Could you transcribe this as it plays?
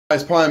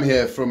Guys, Pam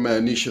here from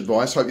Niche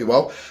Advice. Hope you're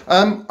well.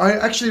 I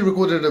actually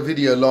recorded a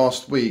video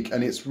last week,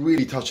 and it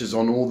really touches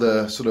on all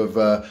the sort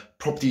of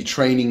property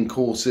training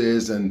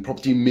courses and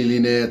property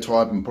millionaire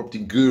type and property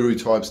guru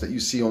types that you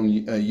see on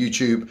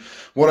YouTube.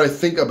 What I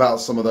think about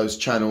some of those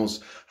channels,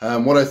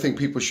 what I think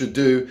people should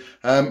do.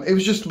 It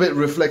was just a bit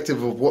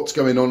reflective of what's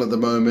going on at the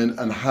moment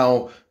and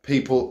how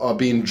people are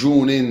being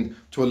drawn in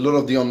to a lot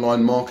of the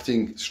online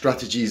marketing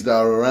strategies that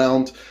are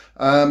around.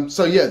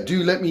 So yeah,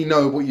 do let me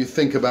know what you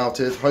think about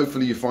it.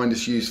 Hopefully you find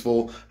this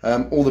useful.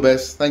 All the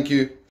best. Thank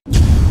you.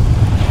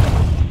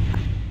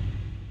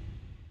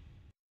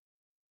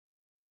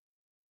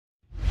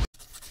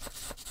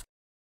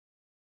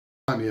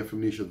 I'm here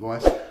from Niche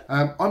Advice.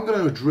 I'm going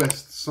to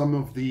address some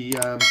of the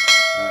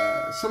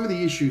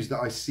issues that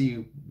I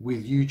see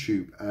with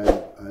YouTube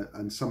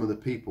and some of the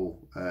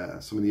people,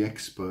 some of the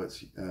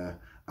experts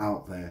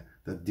out there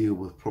that deal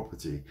with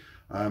property.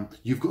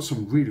 You've got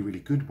some really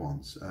good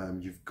ones.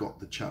 You've got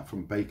the chap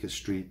from Baker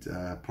Street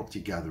Property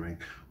Gathering.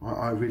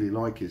 I really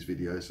like his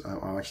videos.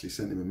 I actually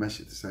sent him a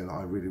message to say that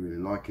I really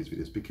like his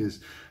videos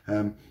because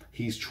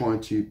he's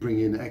trying to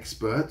bring in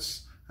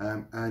experts.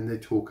 And they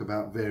talk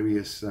about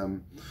various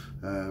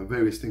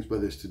things,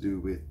 whether it's to do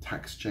with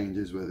tax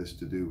changes, whether it's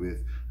to do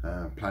with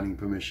planning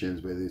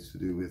permissions, whether it's to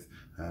do with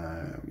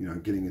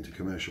getting into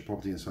commercial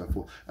property and so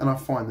forth. And I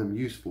find them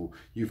useful.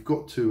 You've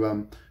got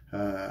to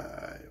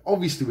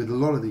obviously with a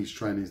lot of these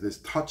trainings, there's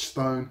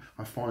Touchstone.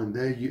 I find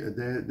their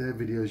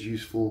videos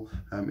useful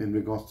in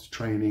regards to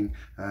training.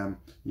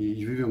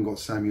 You've even got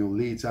Samuel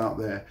Leeds out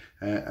there,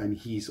 and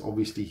he's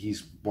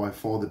by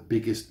far the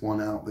biggest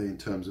one out there in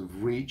terms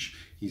of reach.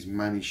 He's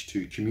managed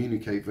to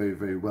communicate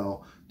very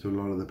well to a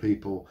lot of the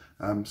people.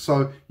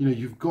 So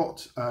you've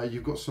got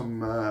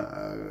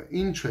some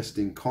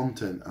interesting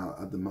content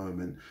at the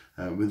moment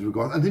with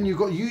regard. And then you've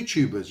got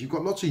YouTubers. You've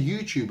got lots of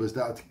YouTubers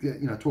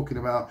that are talking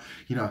about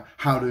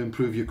how to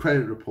improve your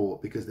credit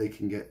report because they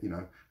can get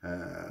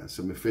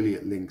some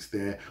affiliate links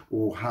there,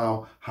 or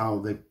how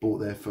they've bought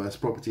their first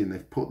property and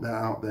they've put that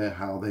out there,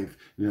 how they've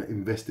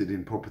invested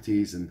in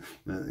properties and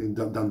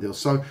done deals.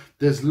 So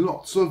there's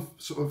lots of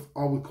sort of,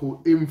 I would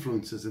call,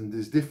 influencers, and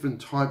there's different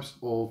types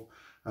of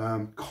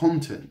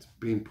content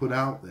being put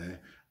out there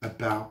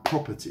about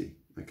property.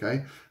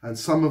 Okay, and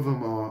some of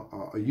them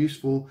are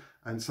useful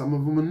and some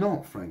of them are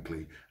not,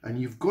 frankly. And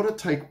you've got to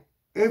take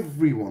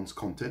everyone's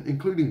content,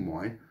 including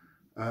mine,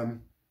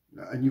 and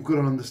you've got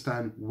to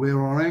understand where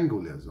our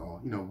angle is.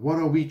 What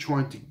are we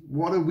trying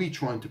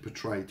to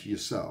portray to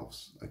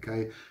yourselves?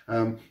 Okay,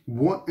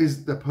 what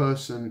is the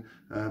person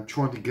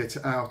trying to get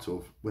out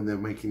of when they're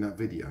making that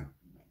video?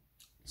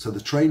 So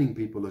the training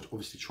people are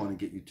obviously trying to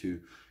get you to,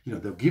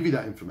 they'll give you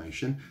that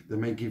information. They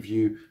may give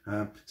you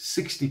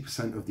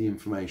 60% of the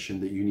information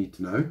that you need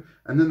to know.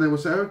 And then they will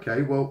say,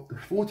 okay, well, the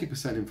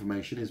 40%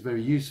 information is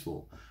very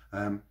useful.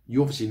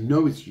 You obviously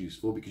know it's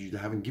useful because they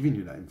haven't given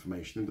you that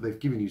information, but they've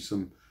given you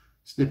some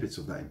snippets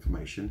of that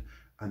information.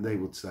 And they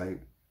would say,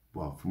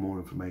 well, for more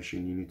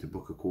information, you need to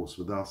book a course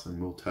with us and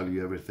we'll tell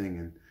you everything.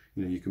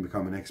 And, you can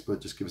become an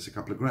expert. Just give us a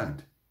couple of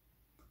grand.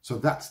 So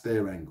that's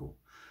their angle.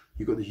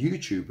 You've got the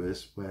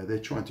YouTubers where they're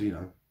trying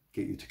to,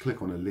 get you to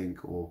click on a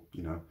link or,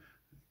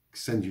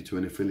 send you to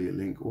an affiliate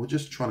link, or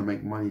just trying to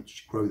make money to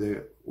grow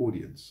their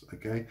audience.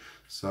 Okay.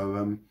 So,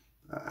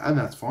 and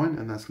that's fine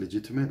and that's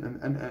legitimate.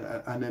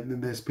 And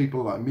then there's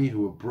people like me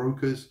who are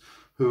brokers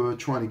who are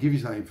trying to give you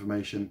that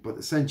information, but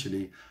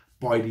essentially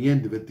by the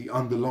end of it, the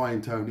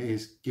underlying tone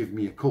is give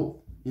me a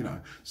call,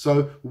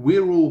 So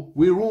we're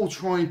all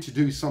trying to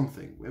do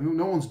something.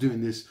 No one's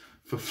doing this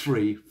for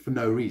free for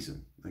no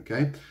reason.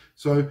 Okay.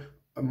 So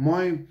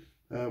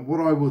what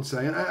I would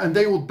say, and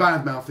they all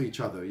badmouth each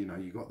other. You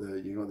got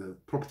the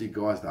property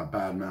guys that are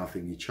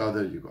badmouthing each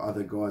other. You've got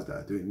other guys that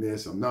are doing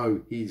this, or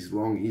no, he's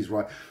wrong, he's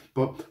right.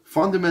 But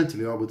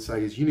fundamentally, I would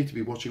say is you need to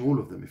be watching all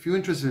of them. If you're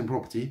interested in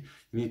property,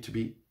 you need to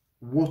be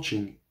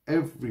watching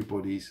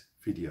everybody's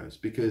videos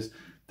because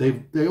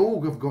they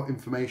all have got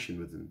information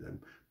within them.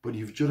 But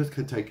you've just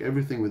got to take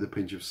everything with a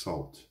pinch of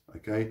salt.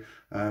 Okay,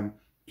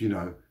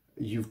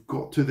 you've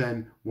got to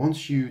then,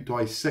 once you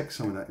dissect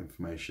some of that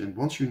information,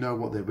 once you know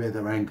where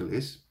their angle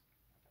is,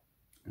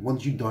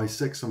 once you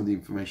dissect some of the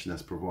information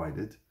that's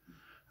provided,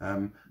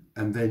 and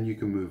then you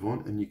can move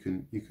on and you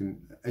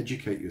can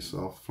educate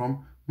yourself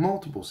from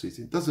multiple seats.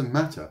 It doesn't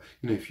matter.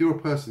 If you're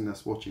a person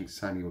that's watching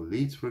Samuel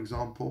Leeds, for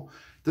example,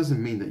 it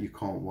doesn't mean that you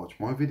can't watch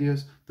my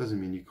videos.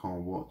 Doesn't mean you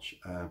can't watch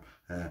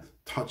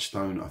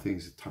Touchstone. I think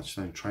it's a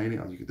Touchstone training.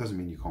 It doesn't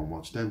mean you can't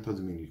watch them.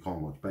 Doesn't mean you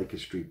can't watch Baker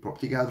Street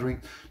Property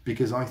Gathering,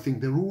 because I think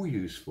they're all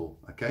useful.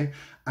 Okay,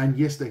 and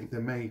yes, they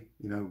may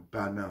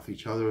badmouth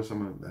each other or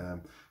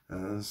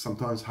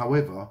sometimes.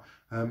 However,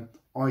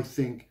 I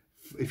think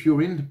if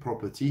you're into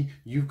property,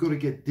 you've got to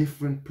get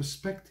different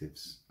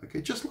perspectives.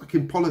 Okay, just like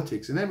in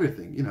politics and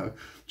everything,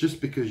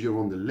 just because you're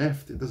on the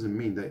left, it doesn't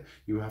mean that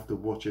you have to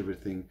watch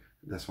everything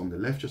that's on the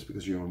left. Just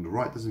because you're on the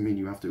right doesn't mean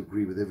you have to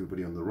agree with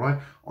everybody on the right.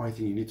 I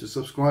think you need to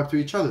subscribe to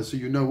each other so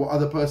you know what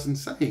other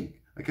person's saying.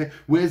 Okay,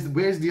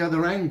 where's the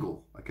other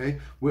angle? Okay,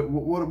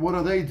 what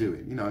are they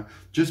doing? You know,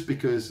 just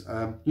because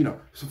you know,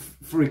 so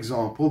for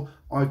example,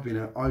 I've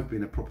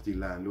been a property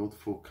landlord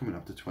for coming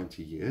up to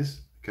 20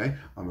 years. Okay,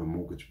 I'm a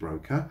mortgage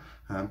broker,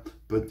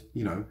 but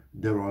you know,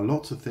 there are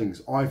lots of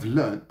things I've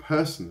learned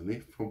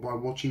personally by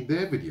watching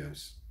their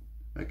videos.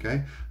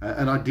 Okay,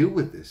 and I deal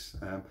with this.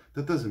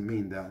 That doesn't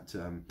mean that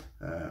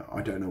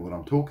I don't know what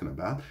I'm talking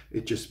about.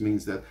 It just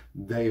means that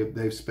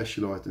they've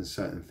specialised in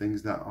certain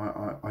things that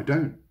I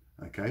don't.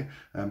 Okay,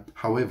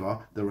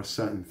 however, there are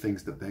certain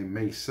things that they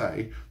may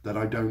say that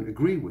I don't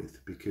agree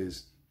with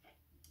because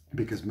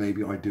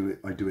maybe I do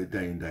it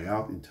day in, day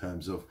out, in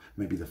terms of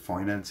maybe the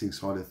financing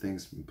side of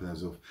things, in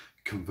terms of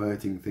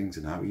converting things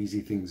and how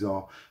easy things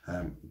are,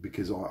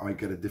 because I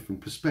get a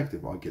different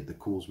perspective. I get the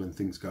calls when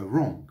things go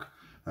wrong,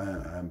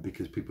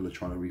 because people are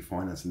trying to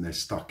refinance and they're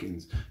stuck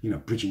in, you know,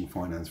 bridging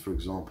finance, for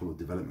example, or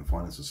development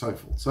finance and so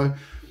forth. So,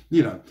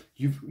 you know,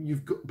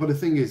 you've got, but the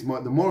thing is,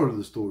 the moral of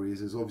the story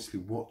is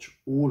obviously watch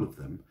all of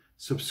them,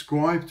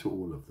 subscribe to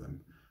all of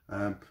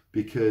them,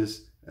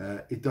 because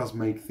it does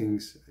make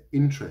things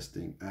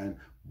interesting. And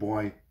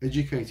by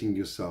educating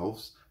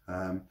yourselves,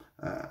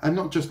 and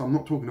not just, I'm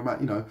not talking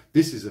about, you know,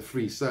 this is a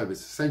free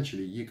service.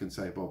 Essentially, you can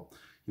say, well,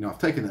 you know, I've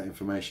taken that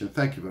information,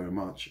 thank you very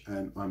much,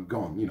 and I'm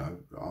gone. You know,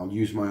 I'll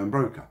use my own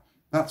broker.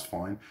 That's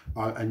fine,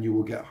 and you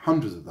will get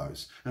hundreds of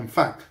those. In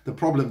fact, the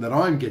problem that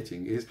I'm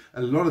getting is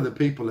a lot of the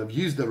people have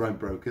used their own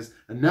brokers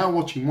and now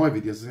watching my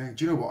videos and saying,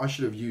 do you know what, I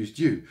should have used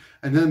you.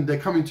 And then they're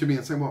coming to me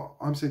and saying, well,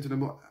 I'm saying to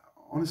them, well,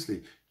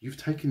 honestly, you've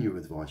taken your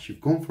advice,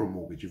 you've gone for a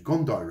mortgage, you've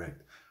gone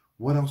direct.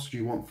 What else do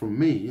you want from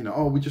me? You know,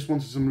 oh, we just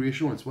wanted some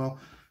reassurance. Well,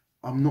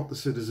 I'm not the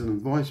Citizen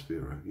Advice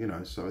Bureau, you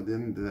know, so at the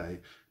end of the day,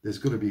 there's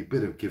got to be a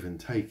bit of give and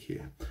take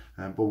here.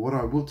 But what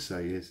I would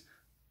say is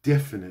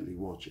definitely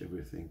watch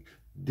everything.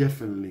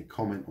 Definitely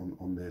comment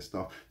on their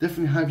stuff.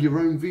 Definitely have your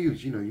own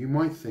views. You know, you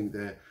might think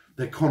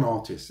they're con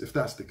artists. If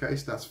that's the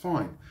case, that's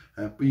fine.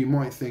 But you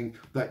might think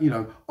that, you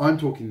know, I'm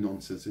talking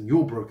nonsense and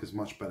your broker's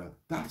much better.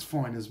 That's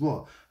fine as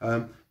well.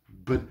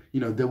 But, you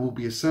know, there will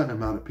be a certain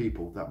amount of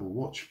people that will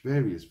watch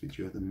various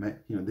videos and,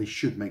 you know, they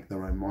should make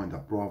their own mind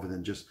up rather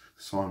than just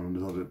sign on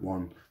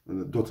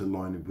the dotted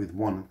line with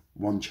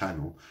one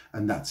channel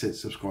and that's it,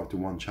 subscribe to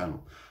one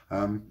channel.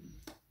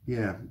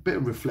 Yeah, a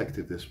bit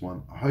reflective, this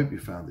one. I hope you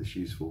found this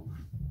useful.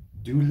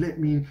 Do let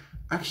me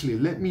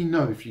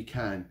know if you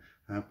can,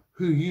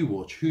 who you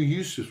watch, who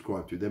you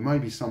subscribe to. There may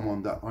be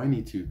someone that I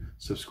need to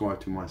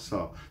subscribe to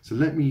myself. So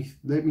let me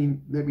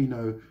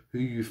know who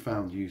you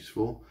found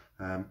useful,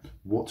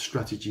 what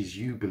strategies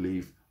you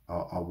believe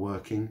are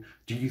working.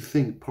 Do you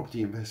think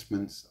property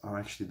investments are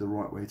actually the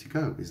right way to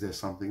go? Is there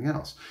something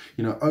else?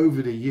 You know,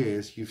 over the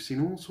years, you've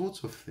seen all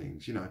sorts of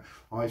things. You know,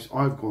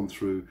 I've gone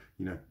through,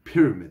 you know,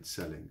 pyramid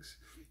sellings.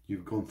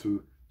 You've gone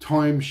through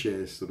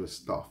timeshare sort of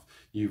stuff.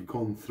 You've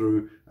gone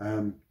through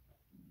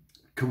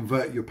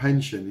convert your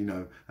pension, you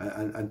know,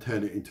 and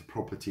turn it into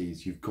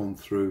properties. You've gone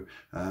through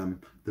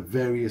the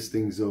various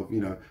things of,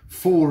 you know,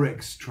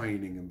 Forex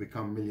training and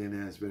become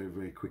millionaires very,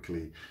 very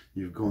quickly.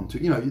 You've gone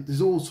to, you know,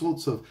 there's all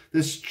sorts of,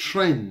 there's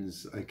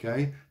trends,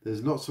 okay?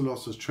 There's lots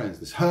of trends.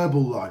 There's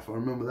herbal life, I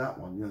remember that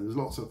one. You know, there's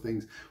lots of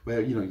things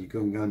where, you know, you go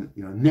and,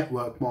 you know,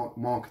 network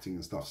marketing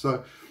and stuff.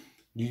 So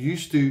you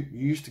used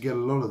to get a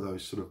lot of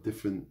those sort of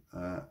different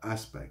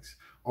aspects.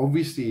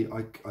 Obviously,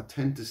 I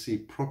tend to see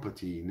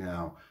property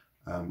now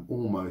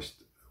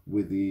almost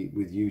with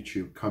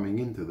YouTube coming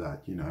into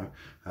that. You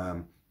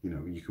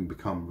know, you can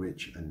become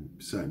rich, and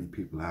certainly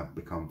people have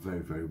become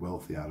very, very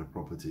wealthy out of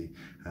property,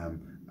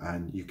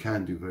 and you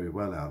can do very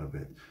well out of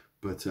it.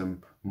 But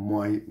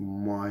my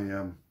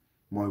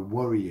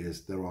worry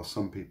is there are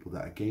some people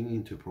that are getting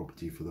into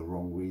property for the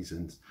wrong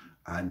reasons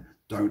and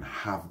don't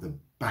have the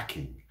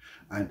backing.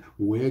 And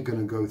we're going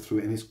to go through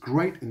it. And it's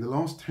great in the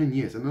last 10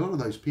 years. And a lot of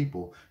those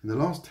people in the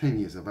last 10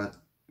 years have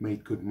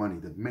made good money.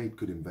 They've made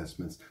good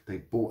investments. They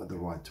bought at the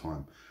right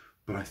time.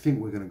 But I think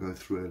we're going to go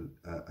through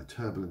a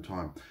turbulent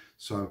time.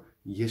 So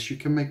yes, you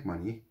can make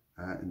money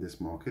in this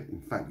market.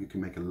 In fact, you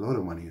can make a lot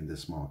of money in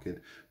this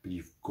market, but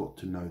you've got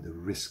to know the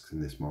risks in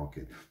this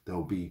market.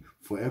 There'll be,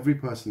 for every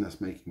person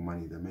that's making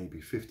money, there may be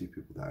 50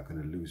 people that are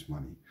going to lose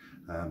money.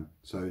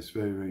 So it's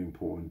very, very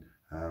important.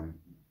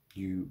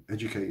 You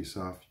educate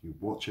yourself, you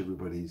watch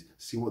everybody's,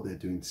 see what they're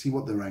doing, see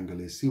what their angle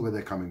is, see where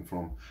they're coming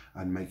from,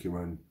 and make your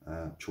own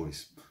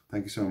choice.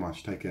 Thank you so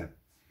much. Take care.